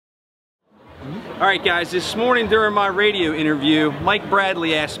Alright guys, this morning during my radio interview, Mike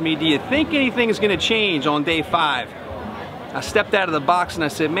Bradley asked me, do you think anything is going to change on day 5? I stepped out of the box and I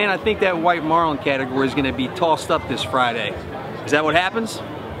said, man, I think that white marlin category is going to be tossed up this Friday. Is that what happens?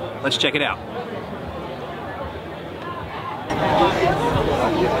 Let's check it out.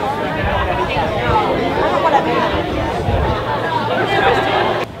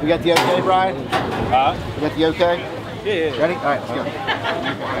 You got the okay, Brian? You got the okay? Yeah. Ready? All right, let's go.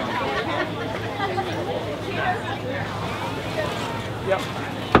 Yep.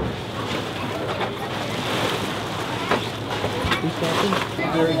 The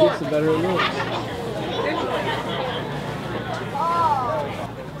better it gets, the better it looks.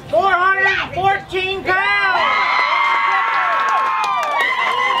 414 pounds!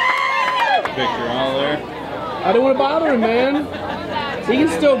 Picture all there. I didn't want to bother him, man. He can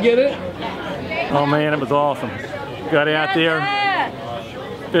still get it. Oh man, it was awesome. Got out there,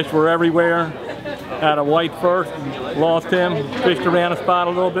 fish were everywhere. Had a white first, lost him, fished around the spot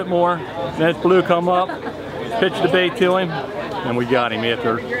a little bit more. Then this blue come up, pitched the bait to him, and we got him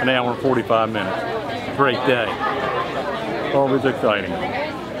after an hour and 45 minutes. Great day. Always exciting.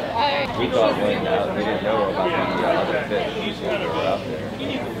 We thought we didn't know about the other fish that were out there.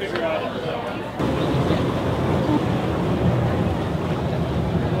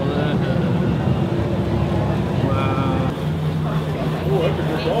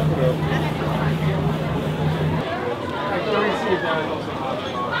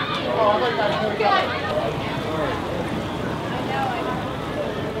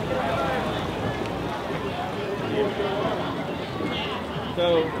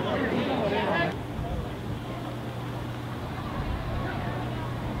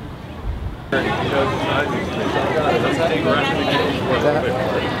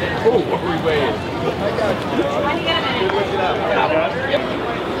 Oh, what are we weighing?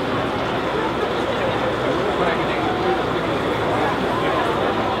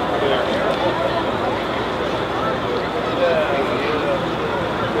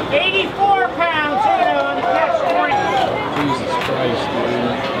 84 pounds in on the catch 20. Jesus Christ,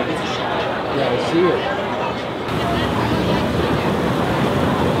 dude. Yeah, I see it.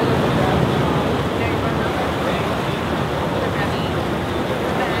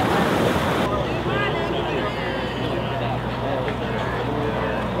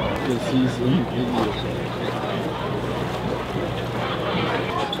 Because he's in the video.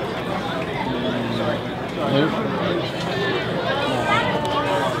 Nope.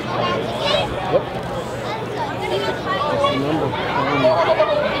 Yep. That's the number.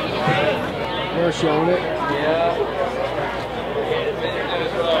 They're showing it. Yeah.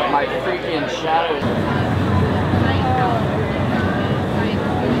 My freaking shadow.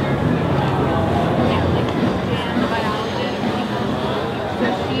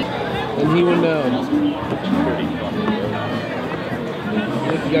 And he would know. I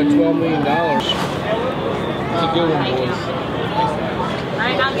think you got $12 million. It's a good one, boys.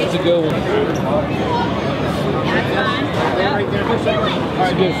 It's a good one. It's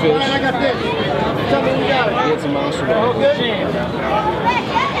a good fish. I got this. Tell me you got it. Yeah, it's a monster ball. Oh, good.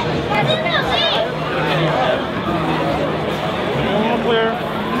 Clear.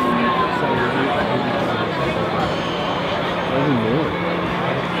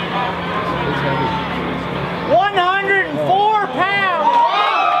 104 pounds!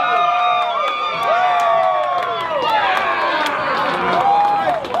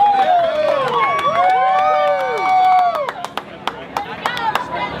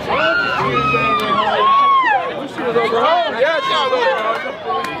 Yeah,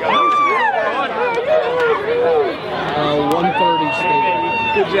 130 state.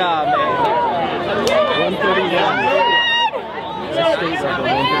 Good job, man. 131. It's a state record,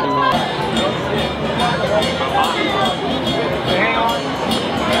 131.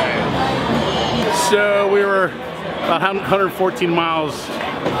 So we were about 114 miles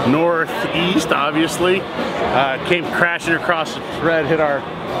northeast, obviously. Came crashing across the thread, hit our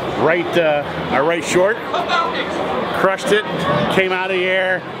right short, crushed it, came out of the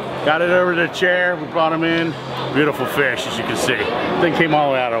air, got it over to the chair, we brought him in. Beautiful fish, as you can see. Thing came all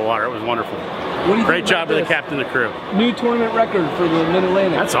the way out of the water. It was wonderful. Great job to the captain and the crew. New tournament record for the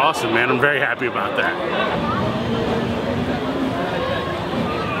Mid-Atlantic. That's awesome, man. I'm very happy about that.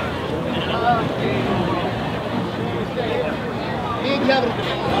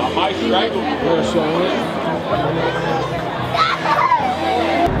 My strike. We're showing it.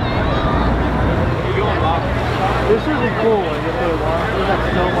 This would be cool when you put it on. There's like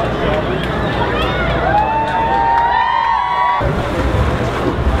so much stuff.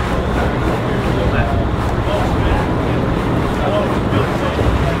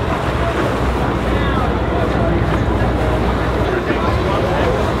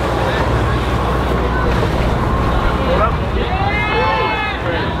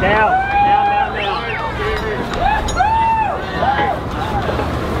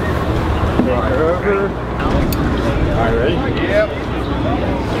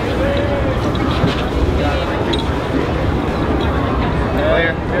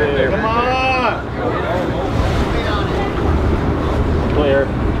 Clear.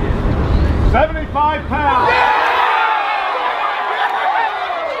 75 pounds.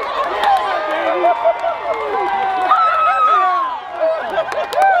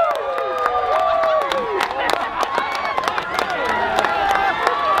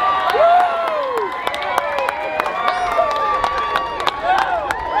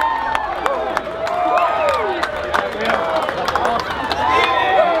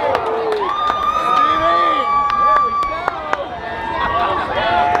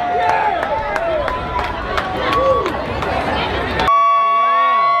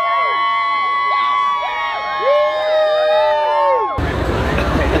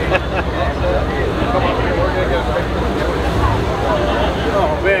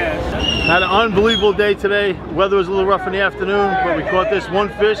 Had an unbelievable day today. Weather was a little rough in the afternoon, but we caught this one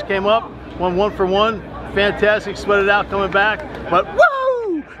fish, came up, won 1 for 1. Fantastic, sweated out coming back. But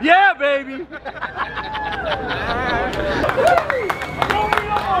woo! Yeah, baby!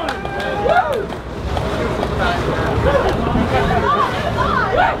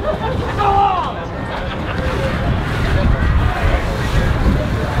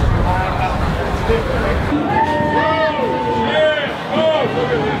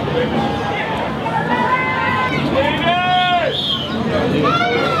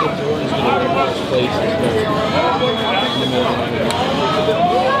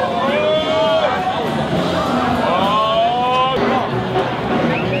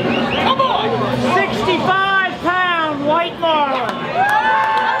 Come on! 65-pound white marlin.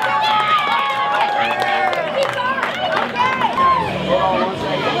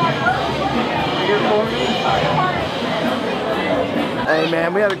 Hey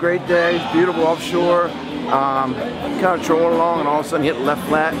man, we had a great day. It's beautiful offshore. Kind of trolling along, and all of a sudden hit left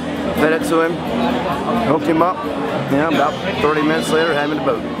flat. Fed it to him, hooked him up. About 30 minutes later, had him in the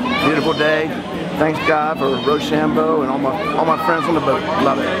boat. Beautiful day. Thanks God for Rochambeau and all my friends on the boat.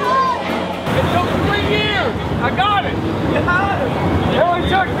 Love it. It took 3 years. I got it. It only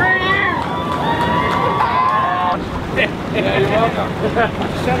took 3 years. Yeah, you're welcome.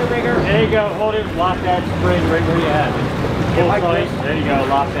 Center rigger. There you go. Hold it. Lock that spring right where you have it. Full place. There you go.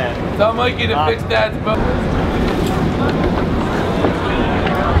 Lock that. Tell Mikey to fix that boat.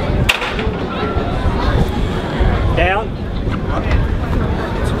 Down.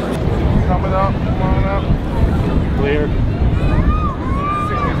 Coming up, come on up. Clear.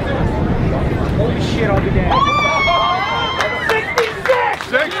 Holy shit, I'll be down. 66!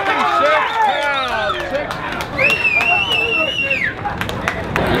 66 pounds!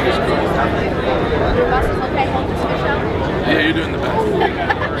 Yeah, you're doing the best.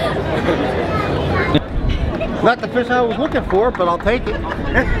 Not the fish I was looking for, but I'll take it.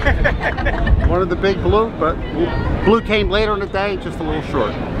 Wanted the big blue, but blue came later in the day, just a little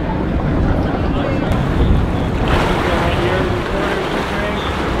short.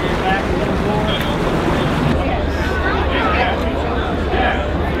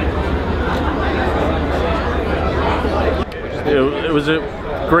 It was a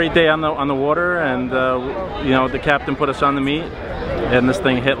great day on the water, and you know, the captain put us on the meat, and this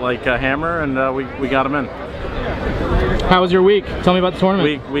thing hit like a hammer, and we got him in. How was your week? Tell me about the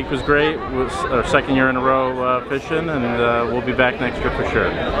tournament. Week was great. It was our 2nd year in a row fishing, and we'll be back next year for sure.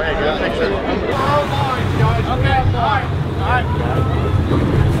 Okay, all right.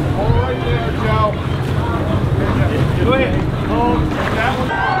 Hold right there, Joe. Do it. Hold that one.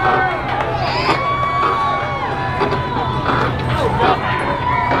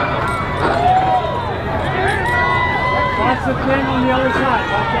 Watch the thing on the other side.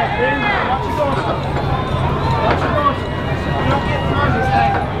 Watch that thing. Watch it going. Watch it going. You don't get through this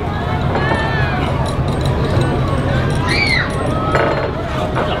thing.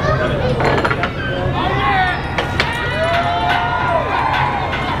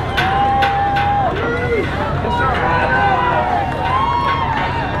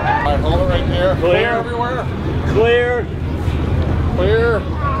 Clear everywhere. Clear. Clear.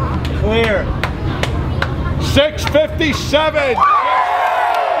 Clear. 657!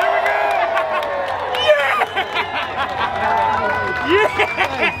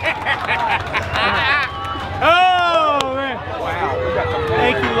 Oh, man. Wow.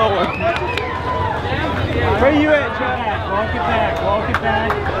 Thank you, Lord. Where you at, Jack? Walk it back. Walk it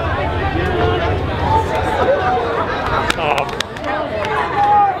back.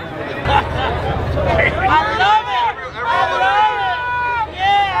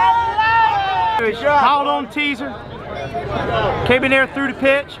 Hauled on teaser, came in there through the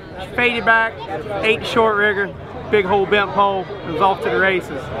pitch, faded back, ate the short rigger, big hole bent pole, and was off to the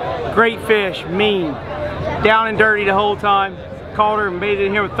races. Great fish, mean, down and dirty the whole time. Caught her and made it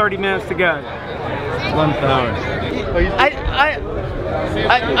in here with 30 minutes to go. 1 power.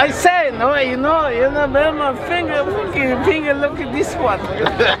 I say, no, you know, man, my finger, look at this one.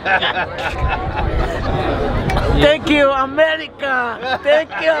 Thank you, America. Thank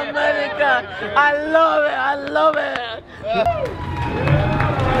you, America. I love it. I love it.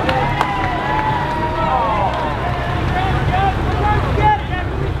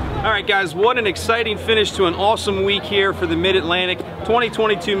 All right, guys, what an exciting finish to an awesome week here for the Mid-Atlantic.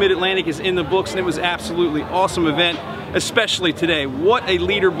 2022 Mid-Atlantic is in the books, and it was absolutely awesome event, especially today. What a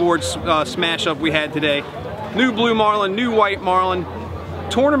leaderboard smash up we had today. New blue marlin, new white marlin,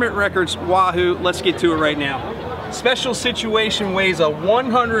 tournament records, wahoo. Let's get to it right now. Special Situation weighs a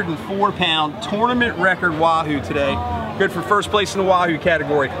 104-pound tournament record wahoo today. Good for first place in the wahoo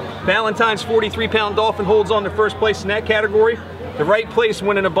category. Valentine's 43-pound dolphin holds on to first place in that category. The right place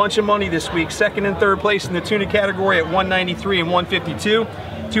winning a bunch of money this week. Second and third place in the tuna category at 193 and 152.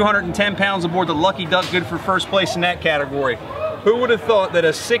 210 pounds aboard the Lucky Duck, good for first place in that category. Who would have thought that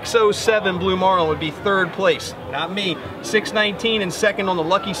a 607 blue marlin would be third place? Not me. 619 and second on the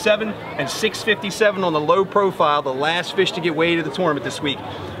Lucky 7 and 657 on the low profile, the last fish to get weighed at the tournament this week.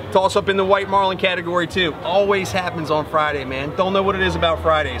 Toss up in the white marlin category too. Always happens on Friday, man. Don't know what it is about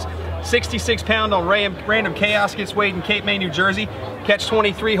Fridays. 66-pound on Random Chaos gets weighed in Cape May, New Jersey. Catch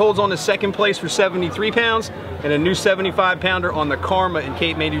 23 holds on to second place for 73 pounds. And a new 75-pounder on the Karma in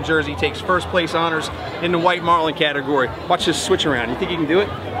Cape May, New Jersey takes first place honors in the white marlin category. Watch this switch around. You think you can do it?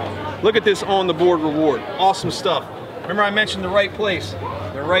 Look at this on the board reward. Awesome stuff. Remember I mentioned the right place.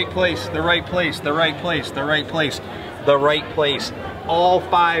 The right place, the right place, the right place, the right place, the right place. All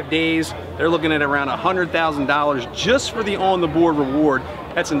 5 days, they're looking at around $100,000 just for the on the board reward.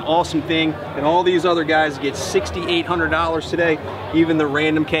 That's an awesome thing. And all these other guys get $6,800 today. Even the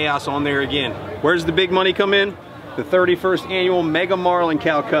Random Chaos on there again. Where's the big money come in? The 31st annual Mega Marlin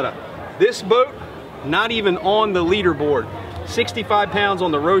Calcutta. This boat, not even on the leaderboard. 65 pounds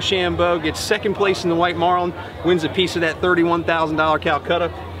on the Rochambeau, gets second place in the white marlin, wins a piece of that $31,000 Calcutta.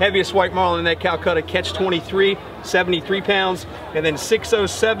 Heaviest white marlin in that Calcutta, catch 23, 73 pounds, and then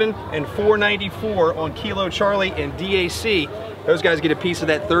 607 and 494 on Kilo Charlie and DAC. Those guys get a piece of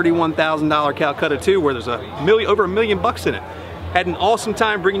that $31,000 Calcutta too, where there's over $1 million in it. Had an awesome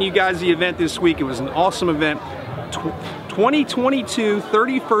time bringing you guys the event this week. It was an awesome event. 2022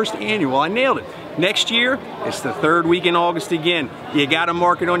 31st annual, I nailed it. Next year, it's the third week in August again. You gotta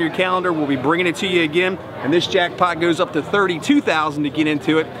mark it on your calendar. We'll be bringing it to you again. And this jackpot goes up to $32,000 to get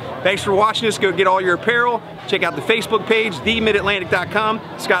into it. Thanks for watching us. Go get all your apparel. Check out the Facebook page, themidatlantic.com.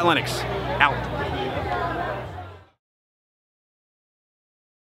 Scott Lennox, out.